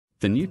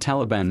The new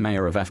Taliban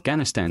mayor of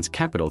Afghanistan's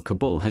capital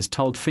Kabul has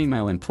told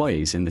female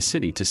employees in the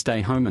city to stay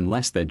home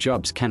unless their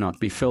jobs cannot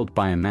be filled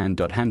by a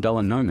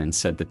man.Hamdullah. Noman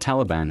said the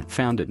Taliban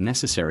found it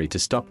necessary to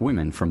stop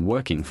women from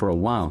working for a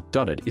while.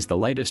 It is the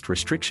latest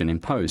restriction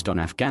imposed on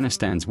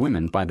Afghanistan's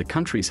women by the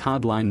country's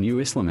hardline new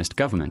Islamist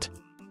government.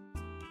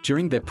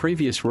 During their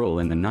previous rule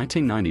in the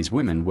 1990s,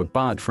 women were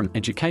barred from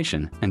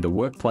education and the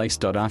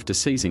workplace.After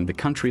seizing the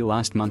country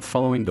last month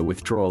following the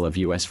withdrawal of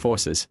US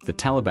forces, the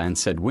Taliban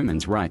said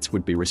women's rights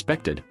would be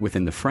respected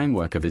within the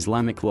framework of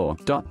Islamic law.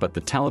 But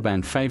the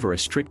Taliban favor a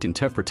strict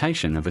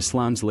interpretation of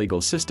Islam's legal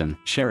system,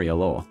 Sharia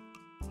law.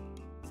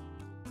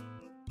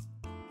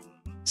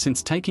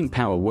 Since taking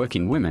power,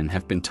 working women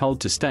have been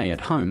told to stay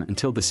at home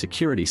until the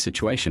security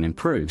situation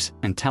improves,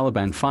 and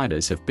Taliban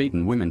fighters have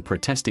beaten women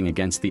protesting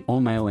against the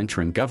all-male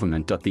interim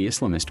government. The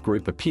Islamist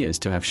group appears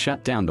to have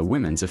shut down the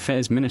Women's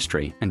Affairs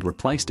Ministry and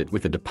replaced it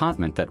with a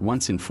department that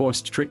once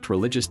enforced strict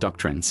religious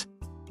doctrines.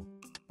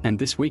 And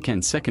this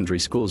weekend secondary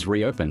schools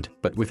reopened,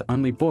 but with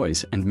only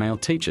boys and male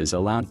teachers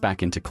allowed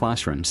back into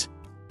classrooms.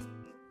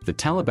 The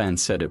Taliban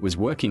said it was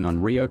working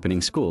on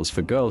reopening schools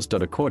for girls.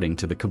 According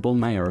to the Kabul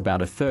mayor,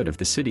 about a third of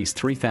the city's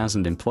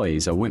 3,000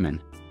 employees are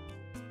women.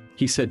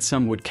 He said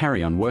some would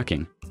carry on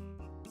working.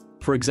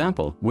 For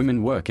example,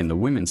 women work in the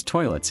women's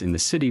toilets in the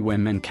city where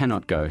men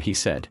cannot go, he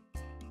said.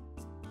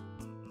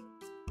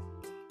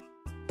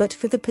 But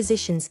for the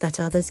positions that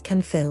others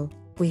can fill,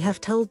 we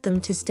have told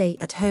them to stay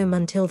at home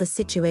until the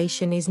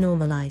situation is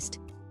normalized.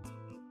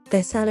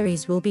 Their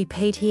salaries will be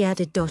paid, he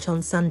added.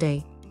 On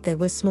Sunday, there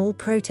were small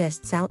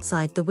protests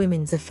outside the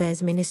Women's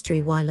Affairs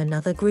Ministry while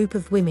another group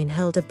of women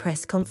held a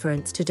press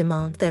conference to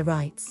demand their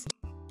rights.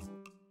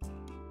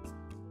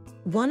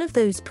 One of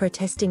those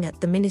protesting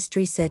at the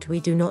ministry said, "We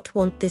do not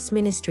want this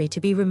ministry to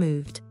be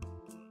removed.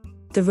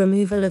 The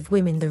removal of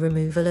women, the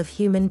removal of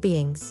human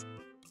beings."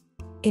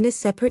 In a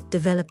separate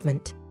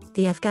development,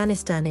 the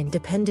Afghanistan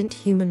Independent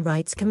Human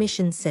Rights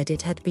Commission said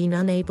it had been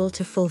unable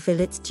to fulfill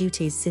its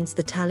duties since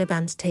the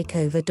Taliban's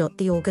takeover.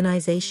 The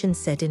organization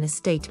said in a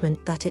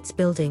statement that its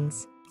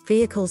buildings,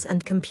 vehicles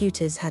and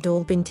computers had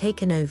all been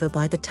taken over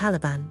by the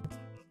Taliban.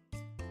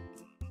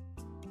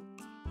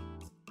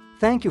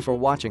 Thank you for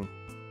watching.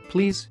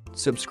 Please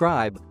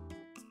subscribe.